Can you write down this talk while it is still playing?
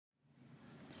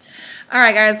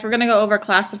Alright guys, we're going to go over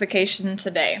classification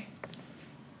today.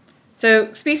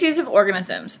 So, species of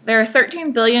organisms. There are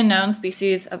 13 billion known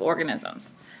species of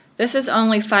organisms. This is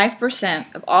only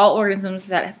 5% of all organisms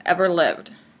that have ever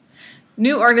lived.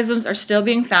 New organisms are still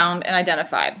being found and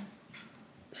identified.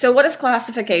 So what is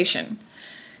classification?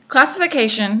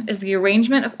 Classification is the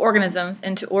arrangement of organisms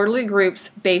into orderly groups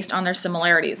based on their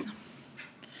similarities.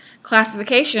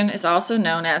 Classification is also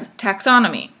known as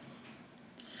taxonomy.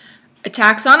 A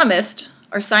taxonomist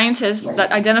are scientists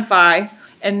that identify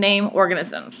and name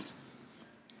organisms.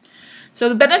 So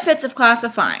the benefits of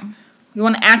classifying. We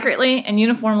want to accurately and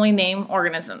uniformly name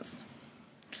organisms.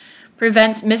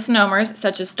 Prevents misnomers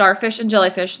such as starfish and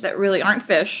jellyfish that really aren't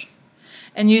fish,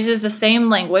 and uses the same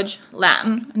language,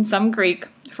 Latin and some Greek,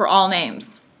 for all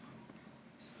names.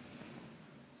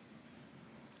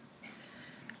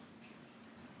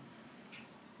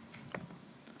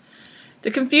 The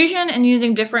confusion in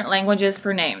using different languages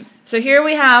for names. So here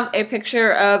we have a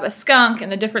picture of a skunk,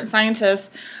 and the different scientists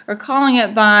are calling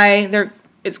it by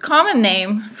its common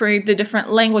name for the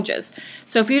different languages.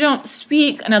 So if you don't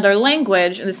speak another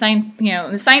language in the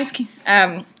science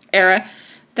era,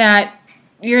 that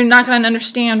you're not going to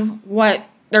understand what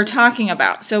they're talking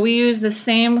about. So we use the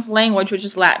same language, which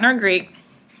is Latin or Greek.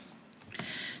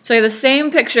 So you have the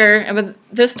same picture, but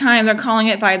this time they're calling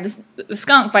it by the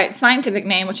skunk by its scientific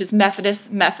name, which is Mephidus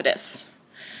mephidus.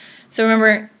 So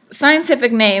remember,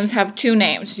 scientific names have two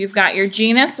names. You've got your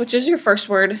genus, which is your first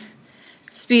word,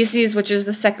 species, which is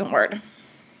the second word.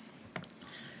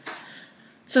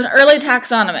 So an early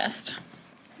taxonomist.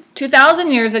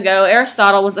 2,000 years ago,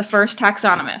 Aristotle was the first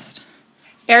taxonomist.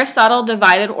 Aristotle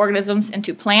divided organisms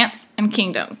into plants and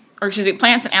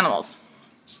plants and animals.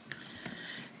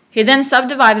 He then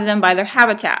subdivided them by their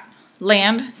habitat,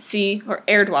 land, sea, or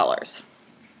air dwellers.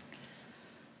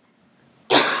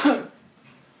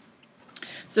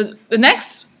 So the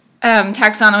next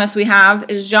taxonomist we have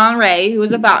is John Ray, who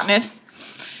was a botanist.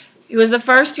 He was the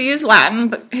first to use Latin,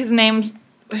 but his names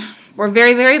were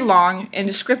very, very long and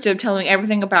descriptive, telling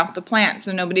everything about the plant,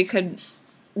 so nobody could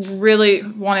really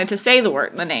wanted to say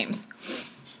the names.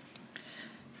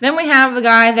 Then we have the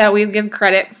guy that we give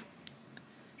credit,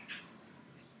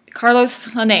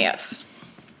 Carlos Linnaeus.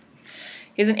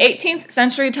 He's an 18th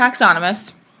century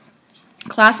taxonomist,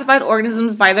 classified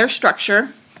organisms by their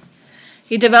structure.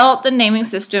 He developed the naming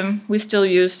system we still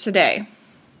use today.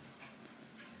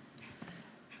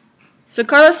 So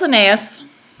Carlos Linnaeus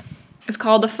is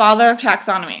called the father of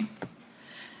taxonomy.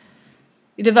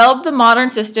 He developed the modern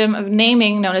system of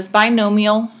naming known as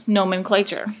binomial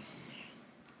nomenclature.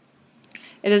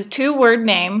 It is a two-word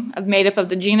name made up of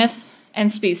the genus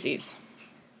and species.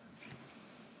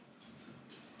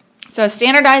 So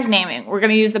standardized naming, we're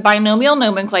going to use the binomial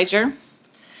nomenclature.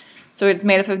 So it's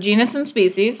made up of genus and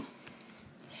species.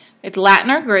 It's Latin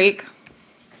or Greek.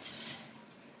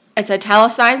 It's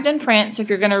italicized in print, so if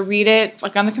you're going to read it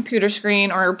like on the computer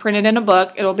screen or print it in a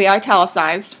book, it'll be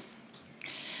italicized.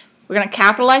 We're going to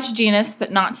capitalize genus,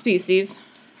 but not species.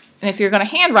 And if you're going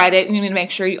to handwrite it, you need to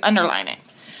make sure you underline it.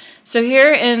 So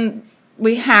here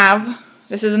we have,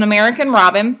 this is an American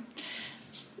robin.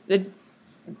 The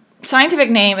scientific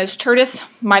name is Turdus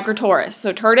migratorus.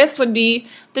 So Turdus would be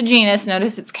the genus.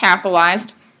 Notice it's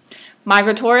capitalized.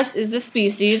 Migratorus is the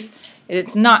species.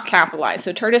 It's not capitalized.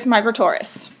 So Turdus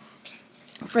migratorus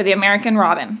for the American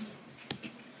robin.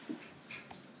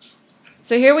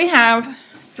 So here we have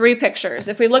three pictures.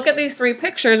 If we look at these three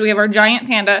pictures, we have our giant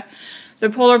panda, the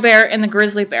polar bear, and the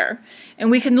grizzly bear. And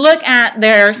we can look at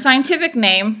their scientific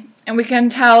name, and we can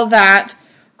tell that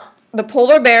the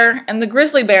polar bear and the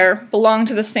grizzly bear belong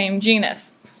to the same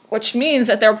genus, which means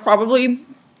that they're probably,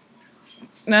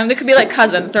 they could be like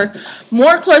cousins. They're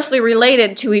more closely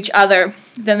related to each other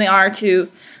than they are to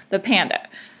the panda.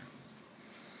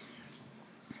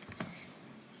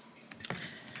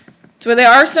 So there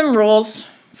are some rules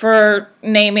for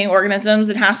naming organisms.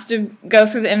 It has to go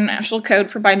through the International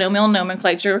Code for Binomial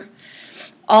Nomenclature.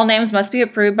 All names must be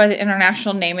approved by the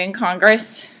International Naming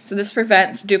Congress, so this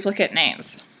prevents duplicate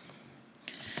names.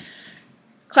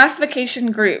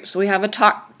 Classification groups. We have a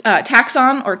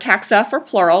taxon or taxa for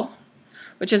plural,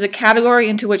 which is a category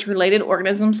into which related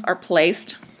organisms are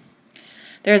placed.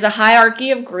 There's a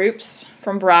hierarchy of groups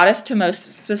from broadest to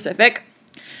most specific.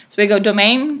 So we go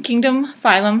domain, kingdom,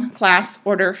 phylum, class,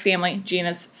 order, family,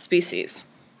 genus, species.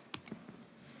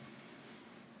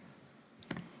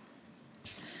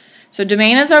 So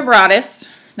domain is our broadest.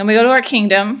 Then we go to our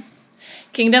kingdom.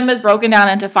 Kingdom is broken down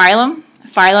into phylum.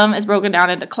 Phylum is broken down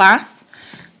into class.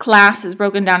 Class is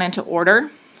broken down into order.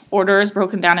 Order is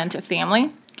broken down into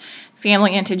family.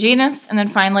 Family into genus. And then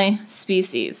finally,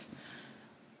 species.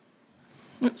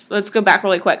 let's go back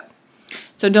really quick.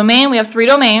 So domain, we have 3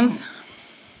 domains.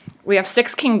 We have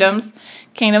 6 kingdoms.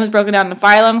 Kingdom is broken down into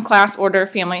phylum, class, order,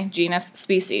 family, genus,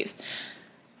 species.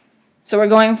 So we're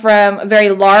going from a very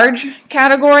large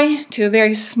category to a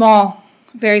very small,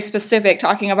 very specific,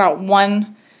 talking about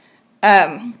one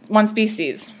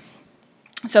species.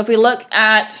 So if we look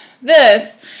at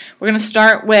this, we're going to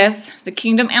start with the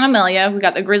kingdom Animalia. We've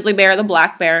got the grizzly bear, the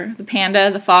black bear, the panda,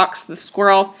 the fox, the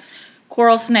squirrel,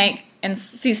 coral snake, and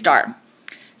sea star.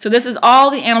 So this is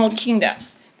all the animal kingdom.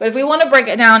 But if we want to break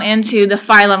it down into the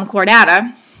phylum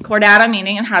Chordata, chordata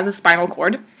meaning it has a spinal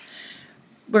cord,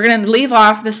 we're going to leave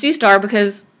off the sea star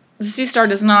because the sea star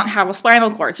does not have a spinal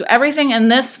cord. So everything in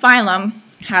this phylum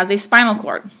has a spinal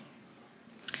cord.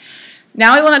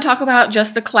 Now we want to talk about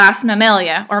just the class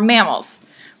Mammalia, or mammals.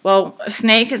 Well, a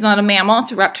snake is not a mammal,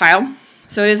 it's a reptile,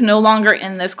 so it is no longer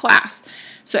in this class.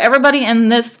 So everybody in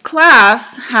this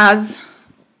class has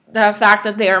the fact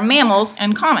that they are mammals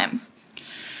in common.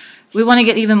 We want to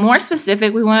get even more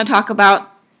specific. We want to talk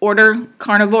about order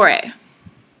Carnivore.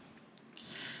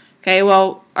 Okay,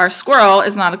 well, our squirrel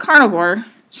is not a carnivore,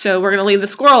 so we're going to leave the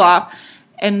squirrel off,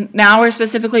 and now we're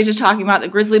specifically just talking about the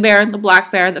grizzly bear, the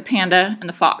black bear, the panda, and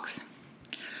the fox.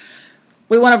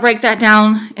 We want to break that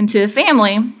down into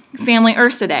family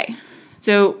Ursidae.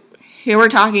 So here we're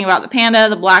talking about the panda,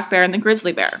 the black bear, and the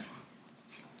grizzly bear.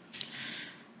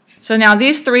 So now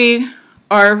these 3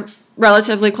 are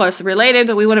relatively closely related,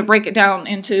 but we want to break it down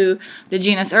into the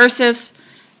genus Ursus.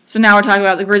 So now we're talking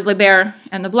about the grizzly bear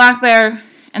and the black bear,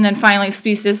 and then finally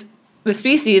the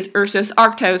species Ursus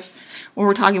arctos, where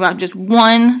we're talking about just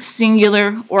one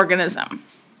singular organism.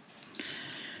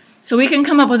 So we can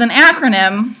come up with an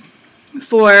acronym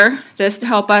for this to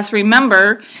help us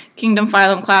remember kingdom,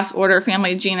 phylum, class, order,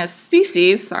 family, genus,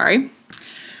 species.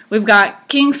 We've got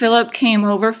King Philip came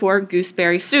over for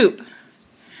gooseberry soup.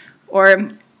 Or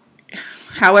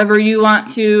however you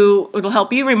want to, it'll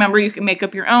help you remember. You can make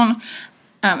up your own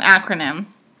acronym.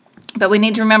 But we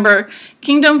need to remember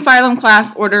kingdom, phylum,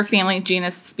 class, order, family,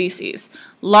 genus, species.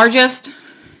 Largest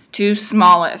to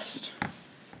smallest.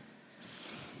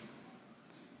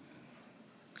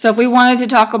 So if we wanted to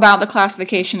talk about the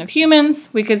classification of humans,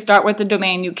 we could start with the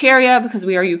domain Eukarya because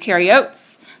we are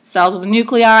eukaryotes, cells with a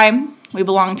nuclei. We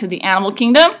belong to the animal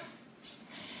kingdom.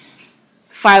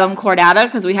 Phylum Chordata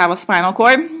because we have a spinal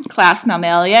cord. Class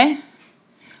Mammaliae.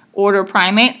 Order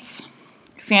Primates.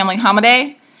 Family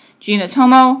Hominidae. Genus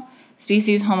Homo.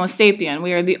 Species Homo sapien.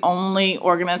 We are the only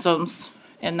organisms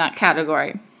in that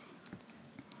category.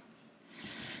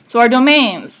 So our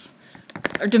domains.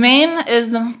 Our domain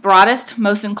is the broadest,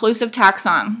 most inclusive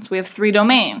taxon. So we have 3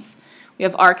 domains. We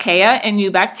have Archaea and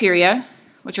Eubacteria,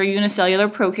 which are unicellular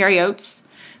prokaryotes.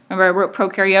 Remember,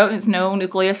 prokaryote has no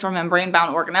nucleus or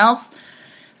membrane-bound organelles.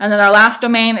 And then our last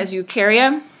domain is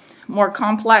Eukarya, more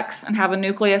complex and have a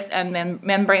nucleus and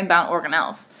membrane-bound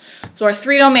organelles. So our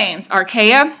 3 domains,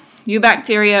 Archaea,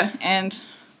 Eubacteria, and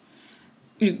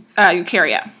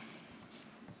Eukarya.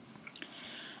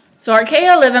 So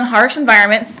archaea live in harsh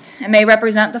environments and may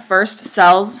represent the first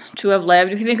cells to have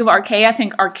lived. If you think of archaea,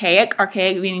 think archaic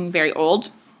meaning very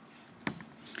old.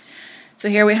 So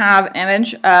here we have an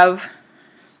image of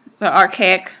the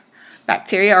archaic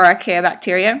bacteria or archaea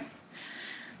bacteria.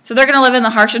 So they're going to live in the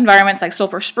harsh environments like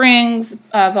sulfur springs,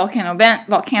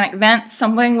 volcanic vents,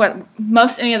 something what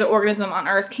most any other organism on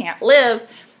Earth can't live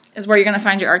is where you're going to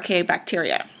find your archaic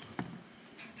bacteria.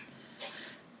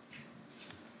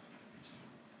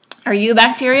 Our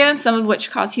eubacteria, some of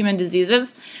which cause human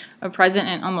diseases, are present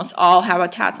in almost all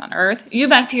habitats on Earth.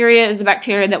 Eubacteria is the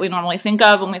bacteria that we normally think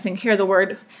of when we hear the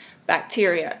word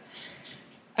bacteria.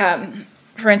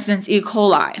 For instance, E.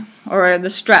 coli, or the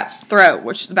strep throat,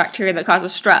 which is the bacteria that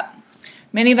causes strep.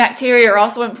 Many bacteria are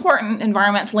also important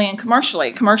environmentally and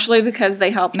commercially. Commercially because they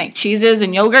help make cheeses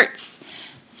and yogurts,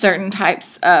 certain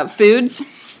types of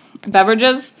foods,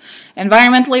 beverages.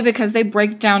 Environmentally because they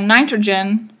break down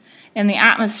nitrogen in the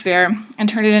atmosphere and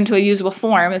turn it into a usable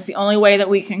form. It's the only way that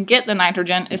we can get the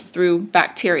nitrogen is through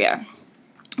bacteria.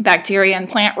 Bacteria and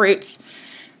plant roots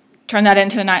turn that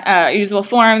into a usable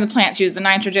form. The plants use the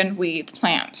nitrogen. We eat the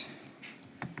plant.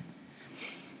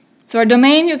 So our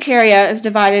domain Eukarya is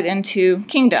divided into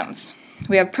kingdoms.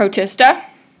 We have Protista,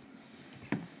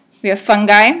 we have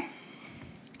fungi,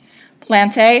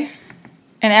 plantae,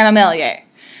 and Animaliae.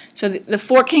 So the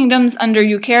 4 kingdoms under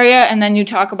Eukarya, and then you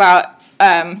talk about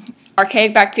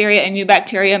archaic bacteria and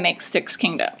eubacteria make 6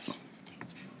 kingdoms.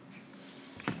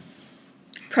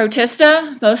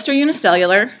 Protista, most are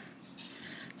unicellular,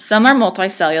 some are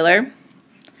multicellular,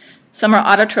 some are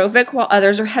autotrophic while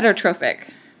others are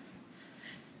heterotrophic.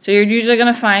 So you're usually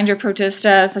going to find your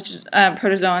protista, such as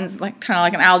protozoans, kind of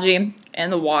like an algae, in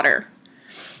the water.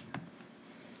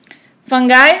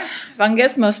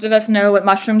 Fungus, most of us know what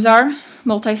mushrooms are.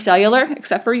 Multicellular,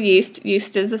 except for yeast.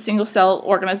 Yeast is a single-cell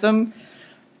organism.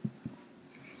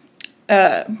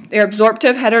 They're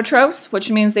absorptive heterotrophs,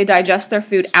 which means they digest their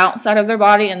food outside of their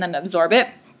body and then absorb it.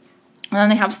 And then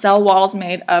they have cell walls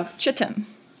made of chitin.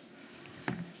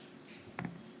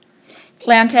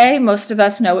 Plantae, most of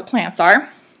us know what plants are.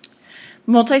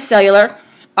 Multicellular,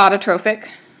 autotrophic,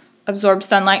 absorb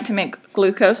sunlight to make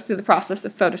glucose through the process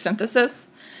of photosynthesis.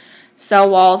 Cell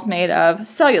walls made of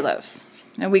cellulose,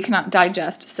 and we cannot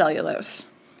digest cellulose.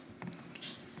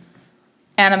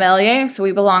 Animalia, so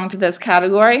we belong to this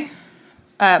category.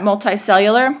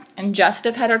 Multicellular,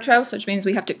 ingestive heterotrophs, which means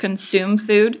we have to consume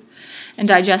food and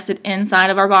digest it inside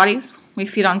of our bodies. We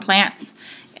feed on plants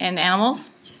and animals.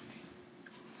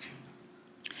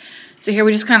 So here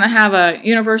we just kind of have a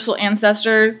universal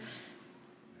ancestor.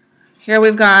 Here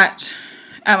we've got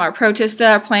our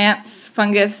protista, plants,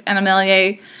 fungus,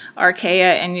 animalia,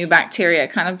 archaea, and eubacteria,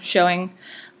 kind of showing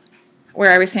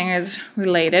where everything is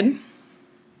related.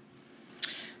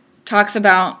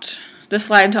 This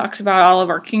slide talks about all of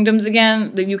our kingdoms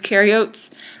again, the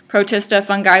eukaryotes, protista,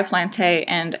 fungi, plantae,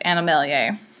 and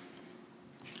animalia.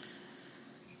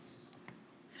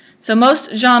 So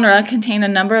most genera contain a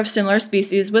number of similar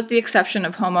species with the exception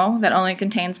of Homo that only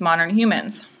contains modern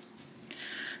humans.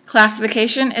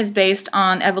 Classification is based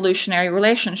on evolutionary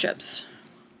relationships.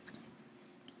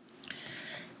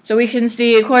 So we can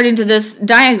see, according to this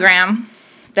diagram,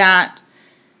 that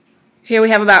here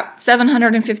we have about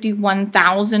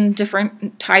 751,000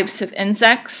 different types of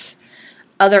insects.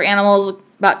 Other animals,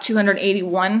 about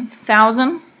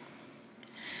 281,000.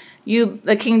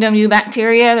 The kingdom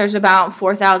Eubacteria, there's about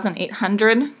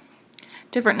 4,800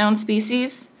 different known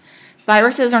species.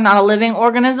 Viruses are not a living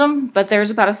organism, but there's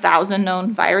about 1,000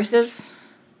 known viruses.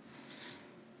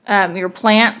 Your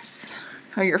plants,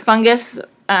 or your fungus,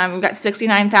 we've got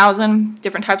 69,000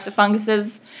 different types of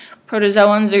funguses.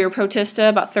 Protozoans, or your protista,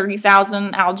 about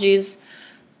 30,000. Algae,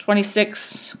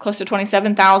 close to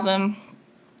 27,000. And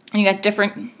you got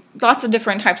lots of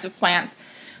different types of plants,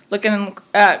 looking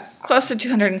at close to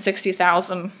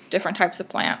 260,000 different types of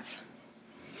plants.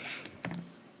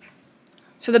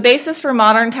 So the basis for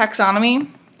modern taxonomy,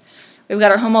 we've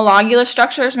got our homologous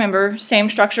structures. Remember, same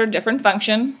structure, different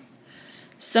function.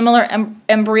 Similar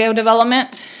embryo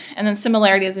development, and then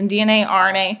similarities in DNA,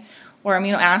 RNA, or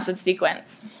amino acid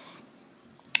sequence.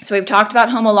 So we've talked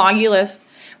about homologous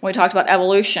when we talked about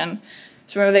evolution.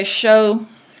 So remember, they show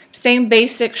same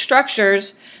basic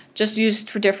structures, just used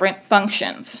for different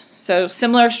functions. So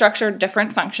similar structure,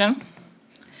 different function.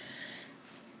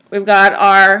 We've got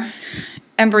our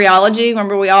embryology.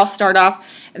 Remember, we all start off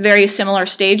at very similar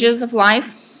stages of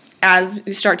life. As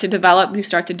you start to develop, you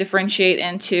start to differentiate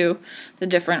into the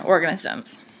different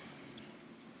organisms.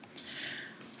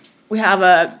 We have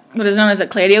what is known as a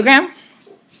cladiogram.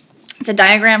 It's a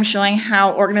diagram showing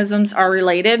how organisms are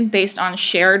related based on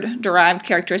shared derived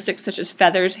characteristics such as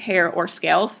feathers, hair, or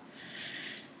scales.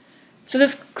 So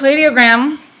this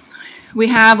cladiogram, we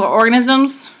have our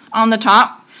organisms on the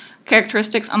top,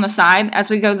 characteristics on the side.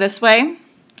 As we go this way,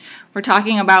 we're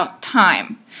talking about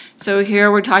time. So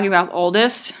here we're talking about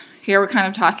oldest. Here we're kind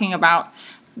of talking about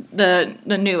the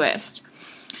newest.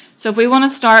 So if we want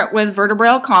to start with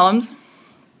vertebral columns,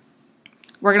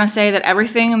 we're going to say that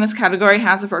everything in this category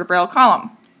has a vertebral column.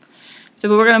 So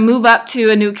we're going to move up to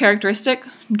a new characteristic,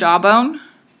 jawbone.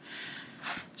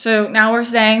 So now we're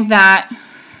saying that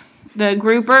the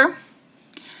grouper,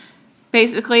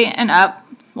 basically and up,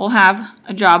 will have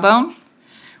a jawbone.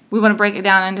 We want to break it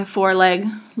down into four-leg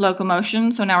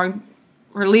locomotion. So now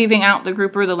we're leaving out the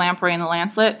grouper, the lamprey, and the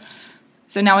lancelet.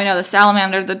 So now we know the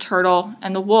salamander, the turtle,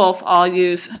 and the wolf all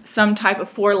use some type of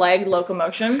four-leg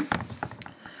locomotion.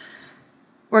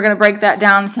 We're going to break that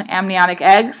down to amniotic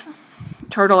eggs,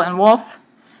 turtle and wolf.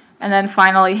 And then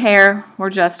finally hair, we're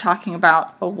just talking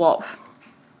about a wolf.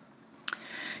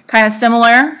 Kind of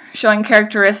similar, showing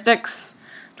characteristics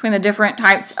between the different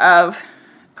types of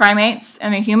primates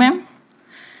and a human.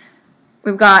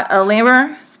 We've got a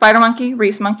lemur, spider monkey,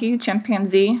 reese monkey,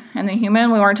 chimpanzee, and the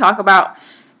human. We want to talk about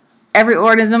every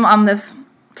organism on this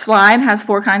slide has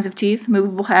 4 kinds of teeth,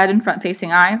 movable head and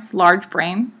front-facing eyes, large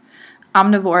brain,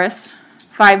 omnivorous,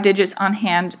 5 digits on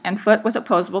hand and foot with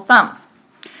opposable thumbs.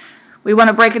 We want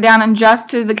to break it down in just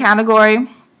to the category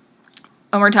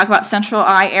when we're talking about central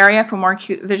eye area for more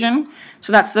acute vision.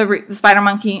 So that's the spider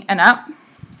monkey and up.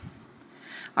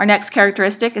 Our next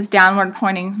characteristic is downward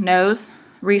pointing nose,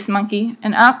 reese monkey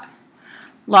and up.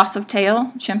 Loss of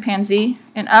tail, chimpanzee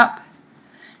and up.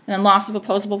 And then loss of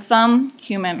opposable thumb,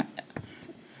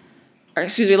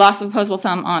 loss of opposable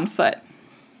thumb on foot.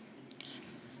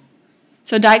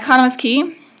 So dichotomous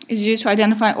key is used to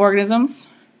identify organisms.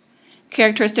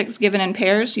 Characteristics given in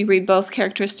pairs. You read both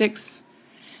characteristics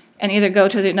and either go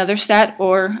to another set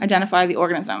or identify the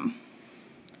organism.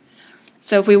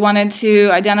 So if we wanted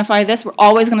to identify this, we're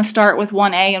always going to start with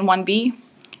 1A and 1B.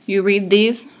 You read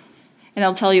these, and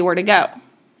it'll tell you where to go.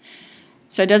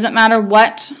 So it doesn't matter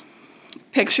what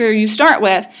picture you start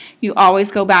with, you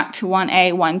always go back to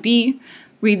 1A, 1B,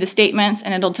 read the statements,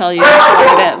 and it'll tell you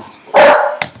what it is.